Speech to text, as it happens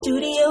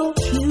Studio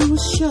Q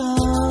show,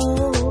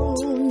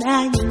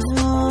 now you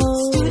know.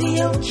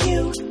 Studio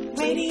Q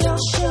radio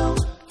show,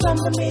 from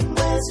the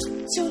Midwest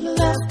to the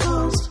left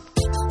coast.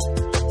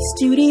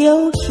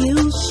 Studio Q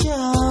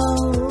show,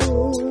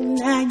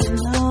 now you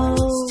know.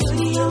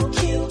 Studio Q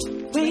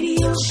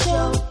radio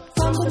show,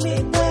 from the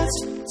Midwest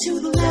to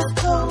the left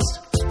coast.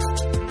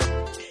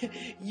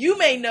 You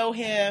may know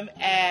him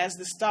as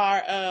the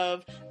star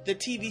of the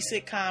TV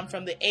sitcom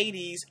from the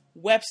 80s,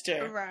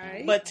 Webster.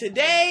 Right. But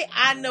today,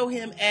 I know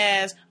him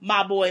as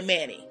my boy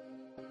Manny.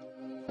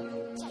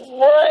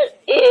 What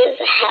is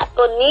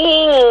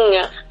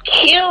happening?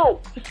 Q,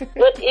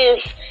 what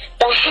is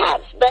the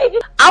haps, baby?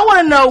 I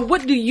want to know,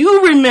 what do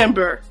you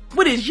remember?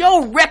 What is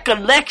your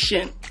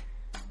recollection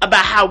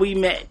about how we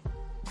met?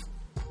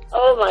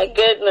 Oh, my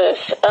goodness.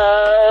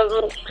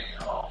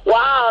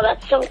 Wow,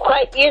 that's some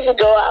quite years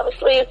ago.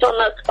 Obviously, it's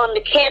on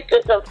the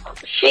campus of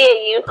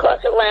CAU,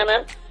 Clark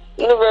Atlanta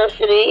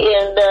University,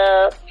 and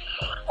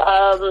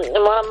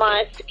one of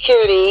my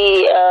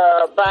security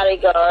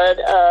bodyguard,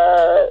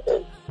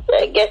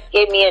 I guess,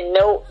 gave me a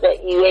note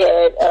that you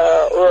had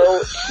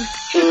wrote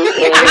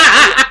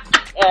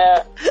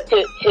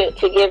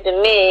to give to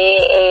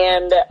me,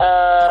 and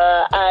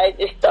I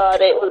just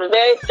thought it was a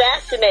very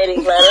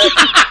fascinating letter.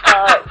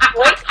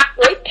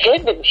 Great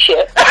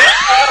penmanship.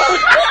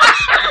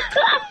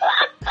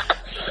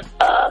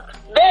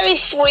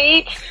 Very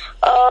sweet,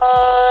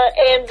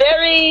 and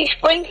very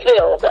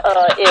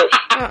Springfield-ish.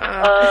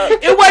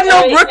 It wasn't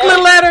no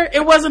Brooklyn letter?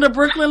 It wasn't a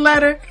Brooklyn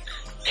letter?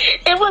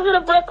 It wasn't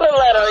a Brooklyn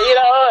letter, you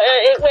know.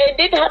 It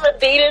didn't have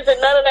Adidas and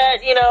none of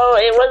that, you know.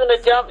 It wasn't a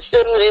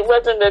jumpsuit. It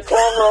wasn't the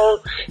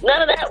cornrows.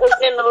 None of that was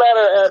in the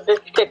letter at this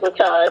particular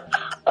time.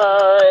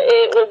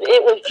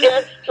 It was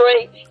just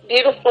straight,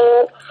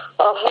 beautiful,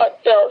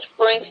 heartfelt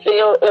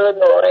Springfield,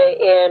 Illinois,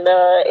 and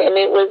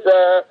it was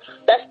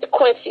that's the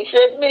Quencie. So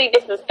there's many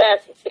different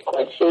facets to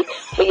Quencie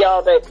for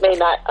y'all that may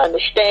not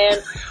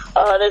understand.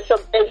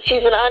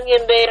 She's an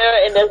onion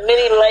there, and there's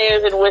many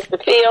layers in which to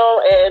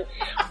feel, and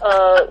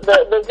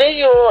the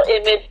visual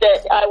image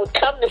that I would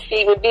come to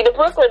see would be the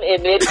Brooklyn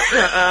image,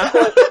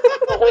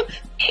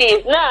 which she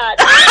is not.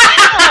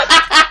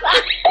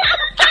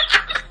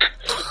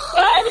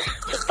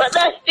 But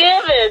that's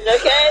Jimmins,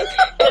 okay?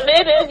 And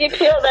then as you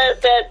peel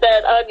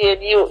that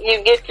onion,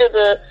 you get to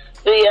the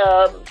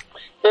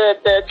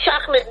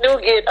chocolate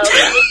nougat of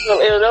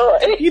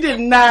Illinois. You did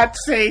not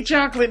say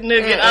chocolate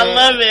nougat. I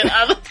love it.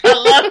 I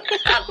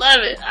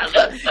love it.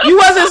 You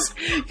wasn't...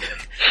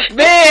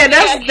 Man,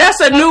 that's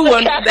a new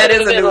one. That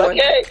is a new one.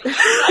 Okay.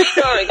 I'm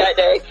sorry,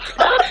 goddamn.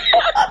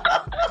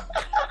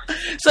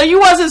 So you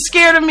wasn't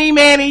scared of me,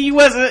 Manny? You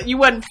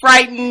wasn't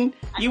frightened?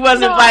 You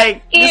wasn't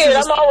like... Scared.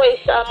 I'm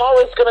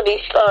always going to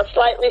be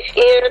slightly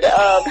scared.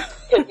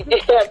 Because you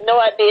just have no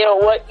idea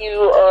what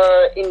you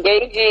are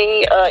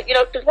engaging. You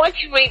know, because once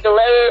you read the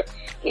letter,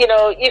 you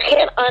know, you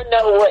can't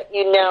unknow what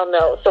you now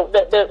know. So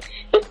to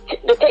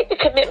take the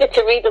commitment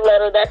to read the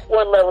letter, that's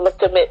one level of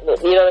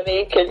commitment. You know what I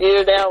mean? Because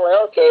you're now like,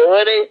 okay,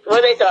 what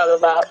are they talking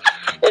about?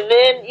 And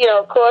then, you know,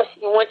 of course,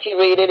 once you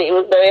read it, it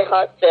was very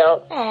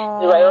heartfelt.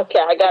 Aww. You're like,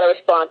 okay, I got to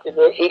respond to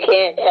this. You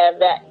can't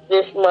have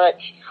this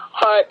much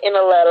heart in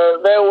a letter,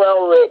 very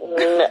well written,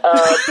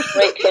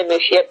 great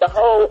penmanship. The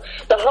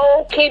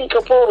whole king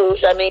caboodle.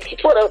 I mean, she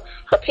put her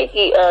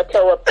pinky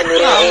toe up in the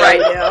air. Right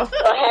now.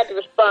 So I had to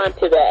respond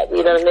to that.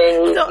 You know what I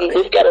mean? You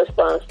just got to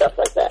respond to stuff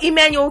like that.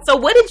 Emmanuel, so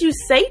what did you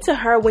say to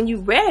her when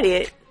you read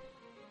it?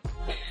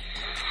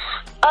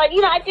 You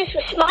know, I just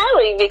was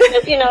smiling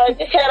because, you know, I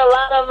just had a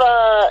lot of,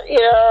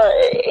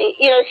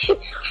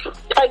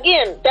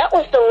 again, that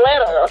was the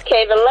letter,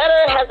 okay? The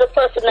letter has a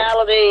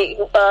personality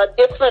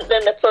different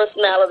than the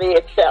personality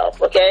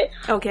itself, okay?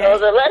 Okay. So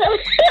the letter,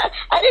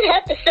 I didn't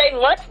have to say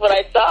much when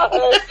I saw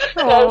her.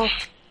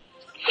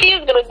 She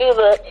was gonna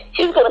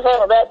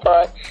handle that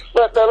part.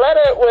 But the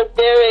letter was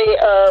very,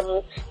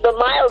 the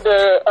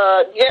milder,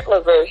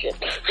 gentler version.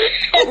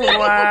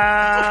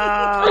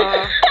 Wow.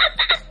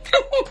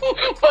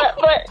 But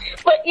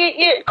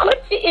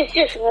Quencie is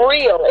just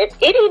real. If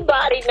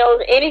anybody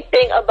knows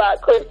anything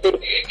about Quencie,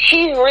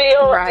 she's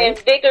real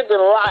and bigger than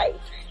life.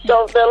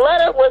 So the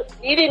letter was,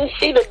 you didn't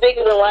see the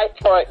bigger than life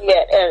part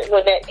yet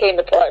when that came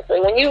to part.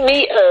 So when you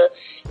meet her,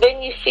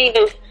 then you see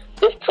this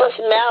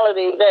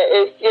personality that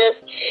is just,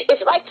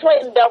 it's like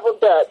playing double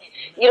dutch.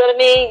 You know what I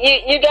mean?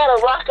 You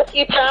gotta rock a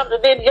few times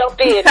and then jump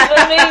in. You know what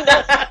I mean?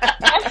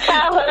 That's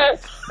how her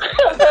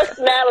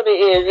personality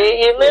is.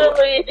 You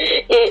literally,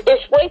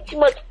 it's way too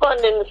much fun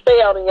than to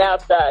stay out on the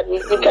outside.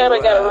 You kind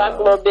of gotta rock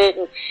a little bit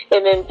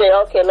and then say,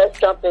 okay, let's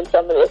jump in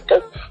some of this.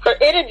 Because her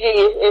energy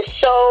is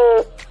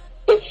so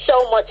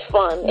much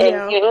fun.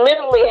 And you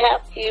literally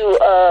have to,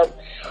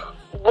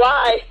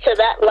 rise to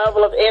that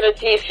level of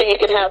energy so you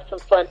can have some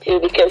fun too,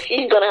 because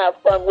she's going to have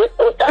fun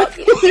without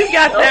you. You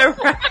got that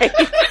right.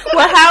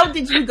 Well, how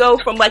did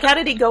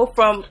it go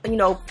from, you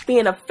know,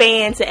 being a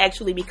fan to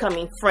actually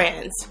becoming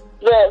friends?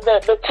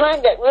 The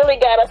time that really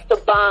got us to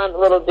bond a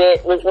little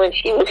bit was when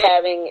she was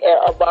having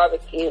a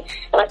barbecue.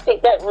 And I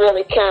think that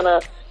really kind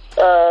of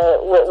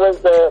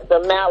was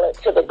the mallet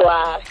to the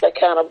glass that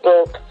kind of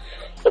broke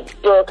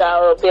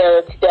our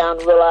barriers down,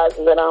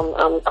 realizing that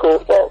I'm cool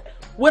folk.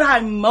 What I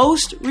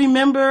most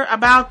remember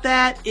about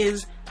that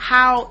is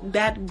how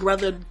that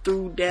brother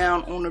threw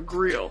down on the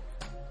grill.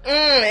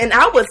 And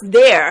I was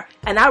there,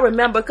 and I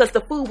remember because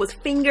the food was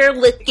finger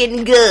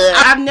looking good.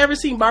 I've never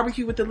seen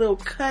barbecue with the little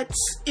cuts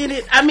in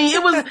it. I mean,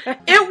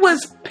 it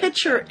was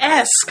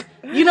picturesque.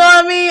 You know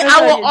what I mean?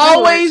 I will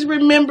always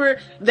remember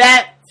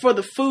that for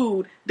the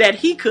food that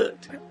he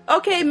cooked.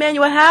 Okay,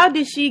 Emmanuel, how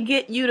did she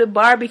get you to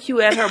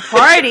barbecue at her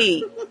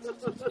party?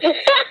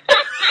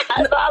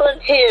 I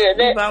volunteered.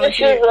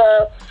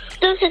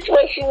 This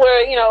situation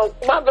where, you know,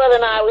 my brother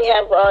and I, we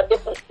have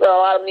a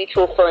lot of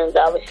mutual friends,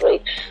 obviously.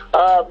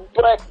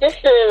 But this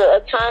is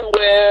a time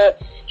where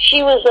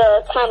she was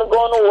kind of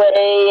going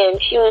away,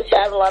 and she was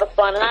having a lot of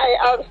fun. And I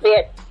obviously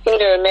had seen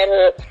her and met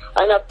her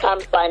enough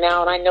times by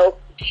now, and I know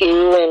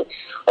Q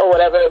or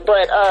whatever.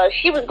 But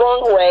she was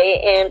going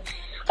away, and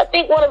I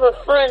think one of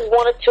her friends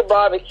wanted to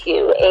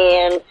barbecue,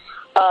 and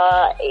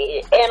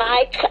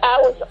I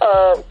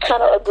was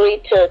kind of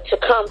agreed to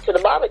come to the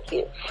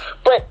barbecue.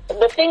 But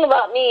the thing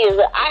about me is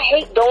that I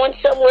hate going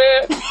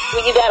somewhere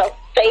where you gotta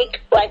fake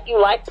like you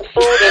like the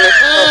food and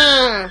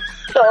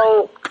it's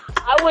so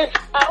I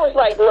was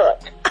like, look,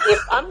 if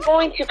I'm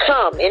going to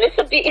come, and it's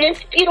a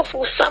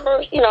beautiful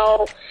summer, you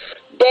know,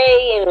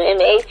 day in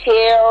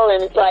ATL,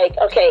 and it's like,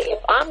 okay, if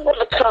I'm going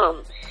to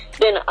come,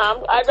 then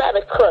I'd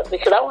rather cook,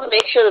 because I want to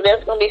make sure that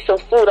there's going to be some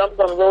food I'm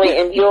going to really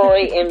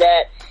enjoy, and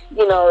that,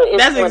 you know,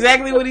 that's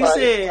exactly what he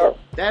said. So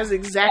that's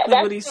exactly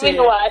what he said. That's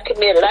the reason why I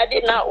committed. I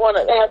did not want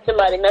to have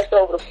somebody mess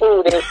over the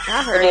food and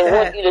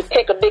want you to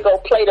take a big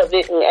old plate of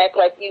it and act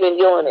like you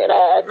enjoying it.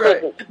 I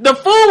couldn't. The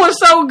food was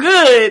so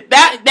good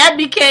that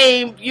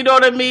became, you know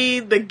what I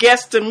mean, the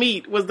guest to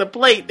meet was the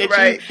plate that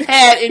you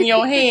had in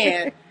your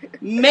hand.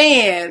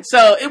 Man,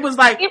 so it was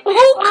like, who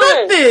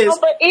cooked this? No,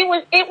 but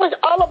it was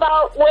all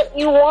about what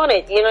you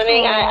wanted. You know what I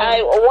mean?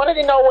 I wanted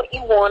to know what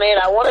you wanted.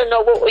 I wanted to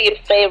know what were your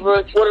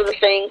favorites. What are the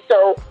things?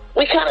 So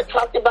we kind of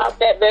talked about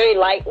that very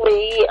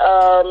lightly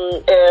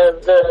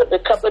the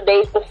couple of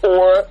days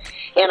before,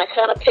 and I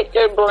kind of picked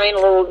her brain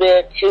a little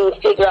bit to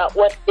figure out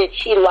what did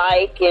she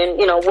like, and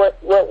you know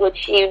what would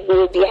she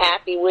would be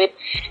happy with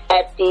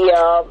at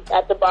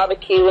the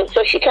barbecue. And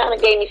so she kind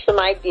of gave me some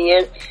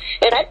ideas,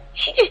 and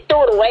she just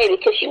threw it away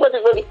because she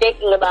wasn't really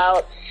thinking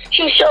about.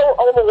 She was so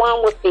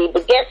overwhelmed with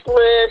the guest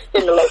list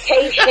and the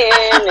location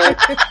and,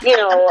 you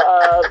know,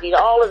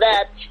 all of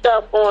that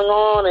stuff going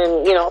on,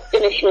 and, you know,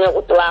 finishing up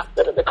with the last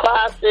bit of the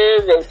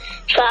classes and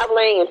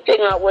traveling and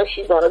figuring out where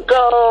she's going to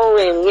go,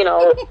 and, you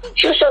know,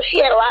 she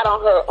had a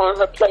lot on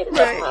her plate at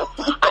that time.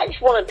 I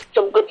just wanted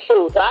some good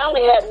food. So I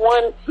only had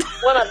one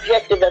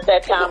objective at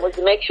that time, was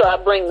to make sure I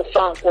bring the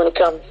funk when it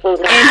comes to food.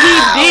 And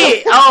he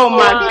did. Oh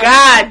my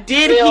God,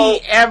 did he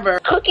ever?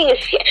 Cooking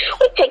is,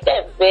 we take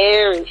that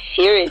very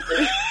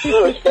seriously.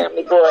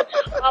 Family boy.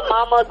 My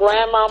mama,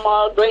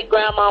 grandmama, great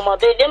grandmama,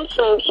 them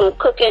some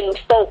cooking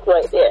folk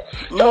right there.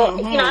 So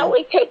you know, I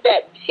always take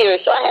that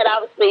serious. So I had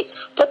obviously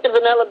put the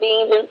vanilla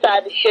beans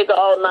inside the sugar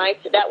all night,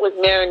 so that was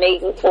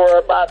marinating for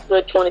about a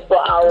good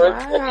 24 hours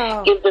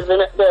to give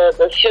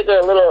the sugar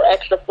a little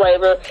extra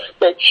flavor.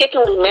 The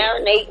chicken was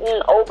marinating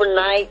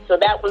overnight, so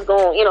that was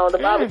going, you know, the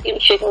barbecue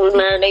chicken was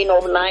marinating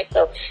overnight,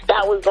 so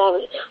that was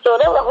going. So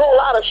there was a whole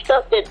lot of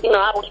stuff that, you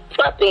know, I was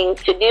prepping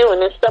to do,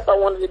 and then stuff I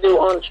wanted to do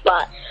on the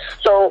spot.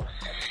 So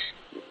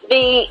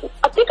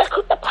I think I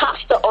cooked the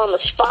pasta on the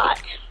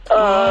spot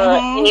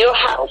in your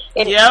house.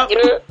 And you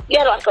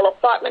had like an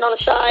apartment on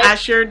the side. I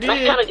sure did. And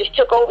I kind of just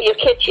took over your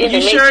kitchen.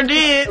 You sure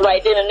did.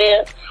 Right then and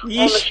there on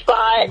the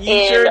spot.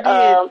 You sure did.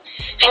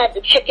 Had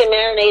the chicken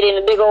marinated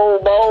in a big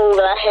old bowl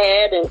that I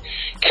had, and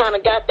kind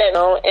of got that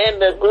on,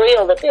 and the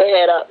grill that they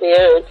had out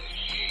there.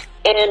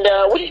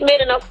 And we just made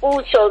enough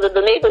food so that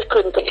the neighbors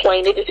couldn't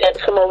complain. They just had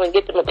to come over and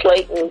get them a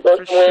plate and go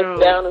somewhere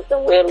down and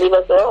somewhere and leave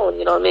us alone.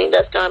 You know what I mean?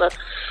 That's kind of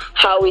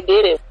how we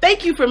did it.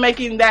 Thank you for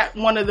making that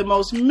one of the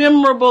most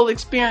memorable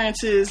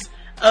experiences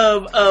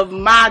of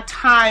my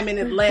time in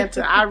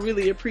Atlanta. I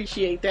really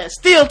appreciate that.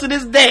 Still to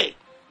this day.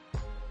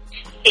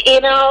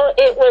 You know,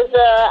 it was,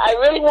 I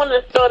really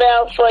wanted to throw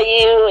down for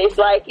you. It's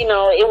like, you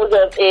know, it was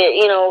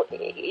you know,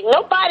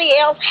 nobody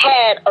else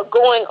had a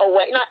going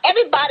away. Now,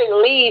 everybody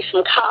leaves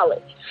from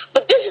college.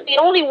 But this is the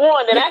only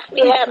one that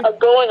actually had a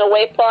going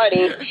away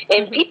party,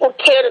 and people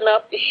cared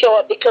enough to show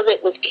up because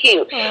it was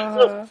cute.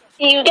 So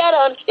you got to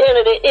understand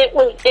that it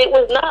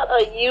was not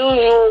a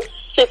usual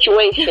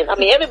situation. I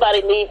mean,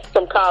 everybody leaves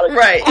from college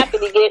happy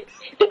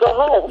to go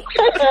home.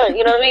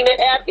 You know what I mean?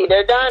 They're happy.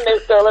 They're done.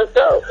 Let's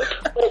go.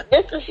 But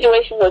this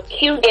situation was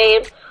Q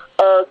gave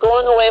a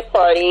going away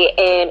party,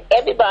 and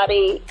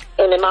everybody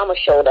and their mama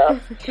showed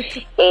up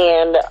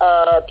and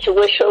to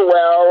wish her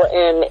well,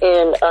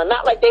 and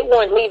not like they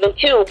weren't leaving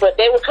too, but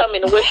they were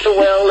coming to wish her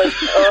well and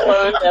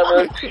her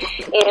endeavor,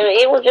 and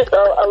it was just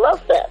a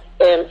love fest.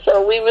 And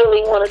so we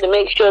really wanted to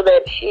make sure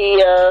that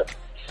she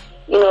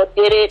did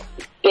it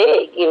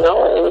big, and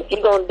if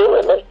you're going to do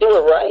it, let's do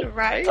it right.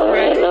 Right.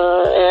 And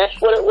that's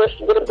what it was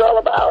all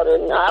about.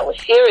 And I was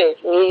serious.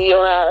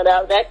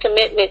 That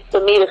commitment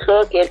for me to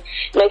cook and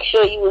make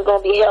sure you was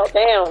going to be held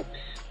down,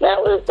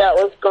 that was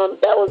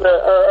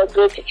a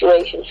good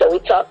situation. So we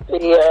talked to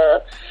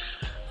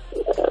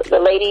the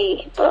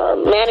lady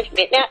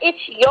management. Now,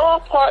 it's your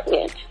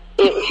apartment.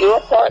 It was your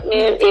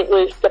apartment. It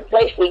was the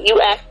place where you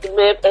actually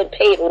lived and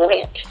paid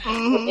rent.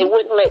 Mm-hmm. It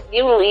wouldn't let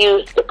you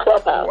use the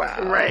clubhouse.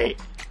 Wow. Right.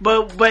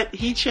 But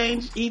he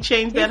changed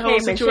that whole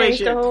situation.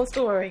 Changed the whole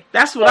story.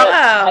 That's what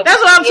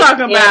I'm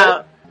talking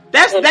about.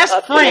 That's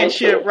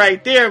friendship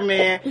right there,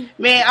 man.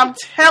 Man, I'm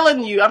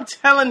telling you, I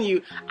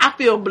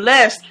feel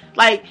blessed.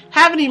 Like,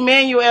 having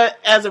Emmanuel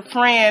as a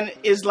friend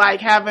is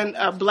like having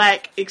a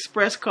black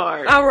express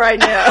card. All right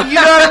now. You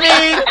know what I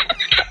mean?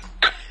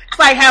 It's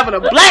like having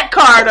a black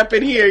card up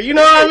in here. You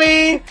know what I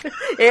mean?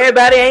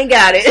 Everybody ain't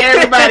got it.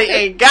 Everybody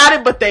ain't got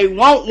it, but they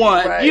want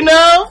one. Right. You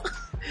know?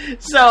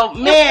 So,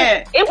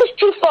 man. It was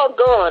too far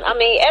gone. I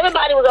mean,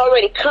 everybody was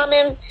already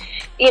coming.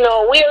 We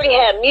already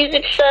had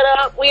music set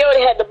up. We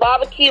already had the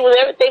barbecue.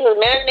 Everything was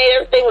marinated.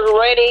 Everything was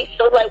ready.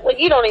 So,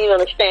 you don't even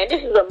understand.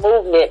 This is a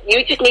movement.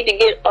 You just need to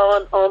get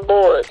on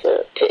board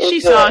to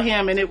She saw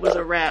him, and it was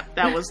a wrap.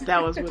 That was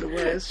what it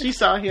was. She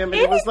saw him,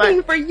 and it was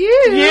like... for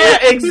you. Yeah,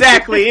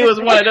 exactly. It was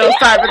one of those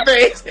type of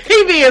things.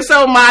 He being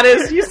so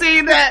modest. You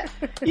see that?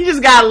 You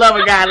just gotta love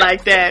a guy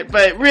like that.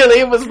 But really,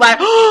 it was like,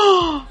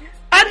 oh...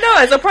 I know,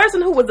 as a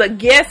person who was a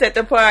guest at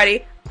the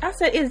party, I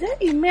said, is that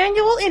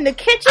Emmanuel in the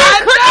kitchen?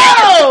 I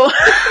know!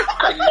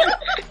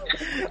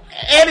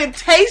 And it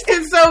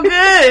tasted so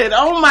good.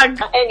 Oh, my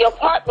God. And your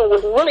partner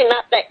was really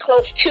not that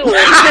close to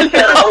it.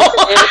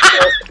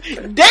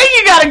 Dang,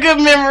 you got a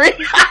good memory.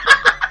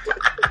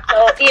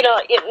 So,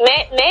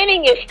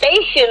 manning your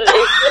station is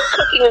what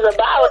cooking is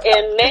about.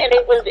 And, man,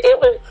 it was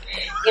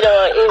you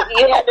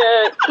had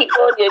to keep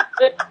on your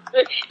good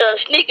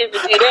sneakers to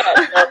do that.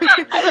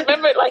 So I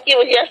remember it like it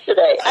was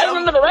yesterday. I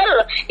remember the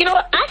letter. You know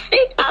what? I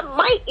think I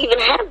might even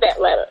have that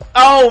letter.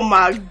 Oh,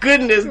 my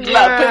goodness.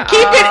 Yeah.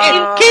 Keep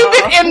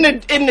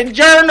it in the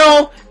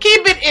journal.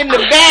 Keep it in the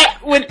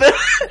back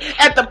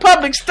at the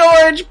public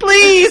storage,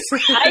 please.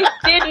 I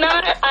have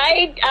not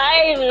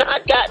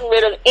gotten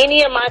rid of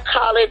any of my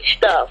college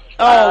stuff.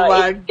 Oh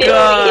my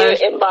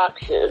gosh! In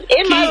boxes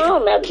in my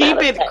room.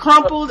 Keep it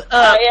crumpled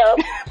up,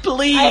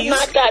 please. I have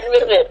not gotten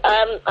rid of it.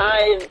 No.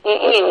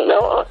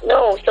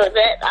 So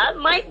that I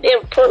might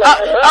pull it.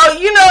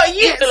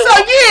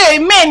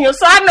 Emmanuel.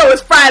 So I know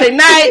it's Friday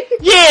night.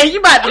 Yeah,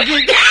 you about to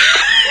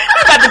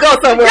go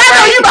somewhere. I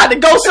know you about to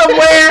go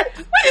somewhere.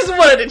 We just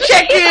wanted to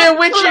check in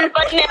with you.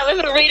 But now I'm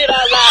gonna read it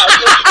out loud.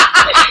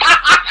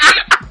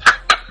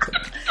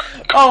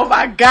 Oh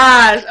my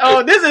gosh.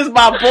 Oh, this is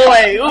my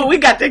boy. Ooh, we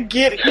got to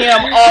get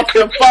him off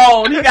the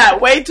phone. He got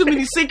way too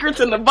many secrets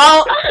in the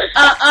vault.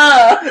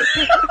 I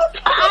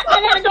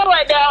gotta go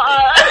right now.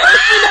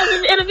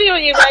 I'm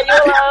interviewing you, man.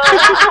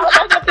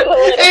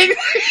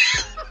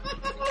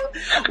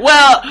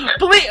 Well,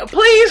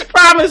 please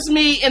promise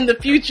me in the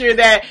future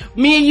that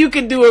me and you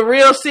can do a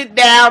real sit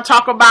down,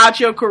 talk about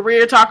your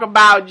career, talk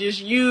about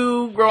just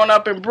you growing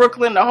up in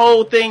Brooklyn, the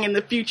whole thing in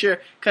the future,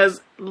 because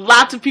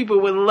lots of people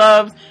would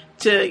love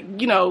to,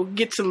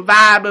 get some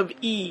vibe of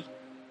E.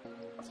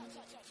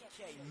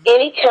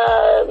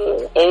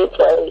 Anytime, any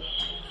place,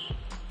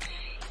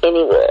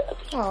 anywhere.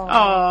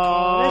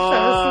 Oh, that's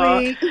so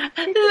sweet.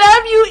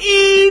 Love you,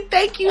 E.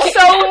 Thank you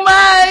so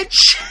much.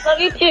 Love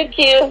you too,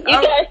 Q. You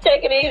guys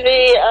take it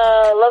easy.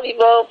 Love you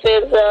both.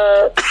 It's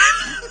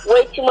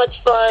way too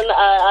much fun.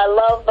 I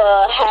love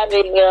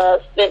having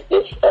spent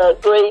this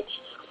great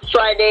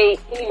Friday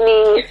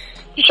evening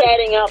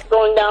chatting up,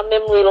 going down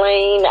memory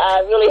lane. I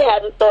really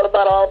hadn't thought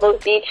about all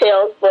those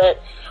details, but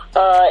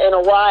in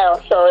a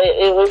while. So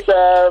it was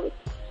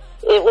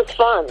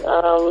fun.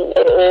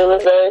 It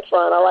was very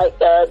fun. I like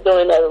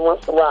doing that every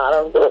once in a while. I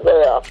don't do it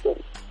very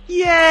often.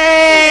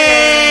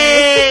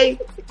 Yay!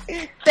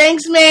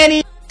 Thanks,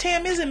 Manny.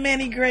 Tam, isn't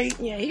Manny great?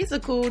 Yeah, he's a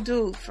cool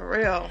dude, for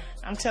real.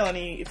 I'm telling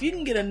you, if you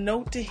can get a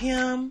note to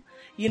him,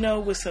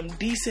 with some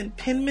decent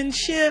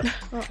penmanship,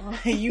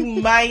 you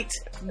might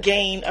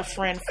gain a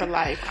friend for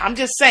life. I'm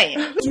just saying.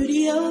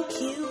 Studio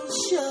Q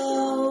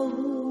Show.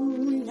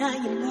 Now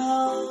you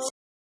know.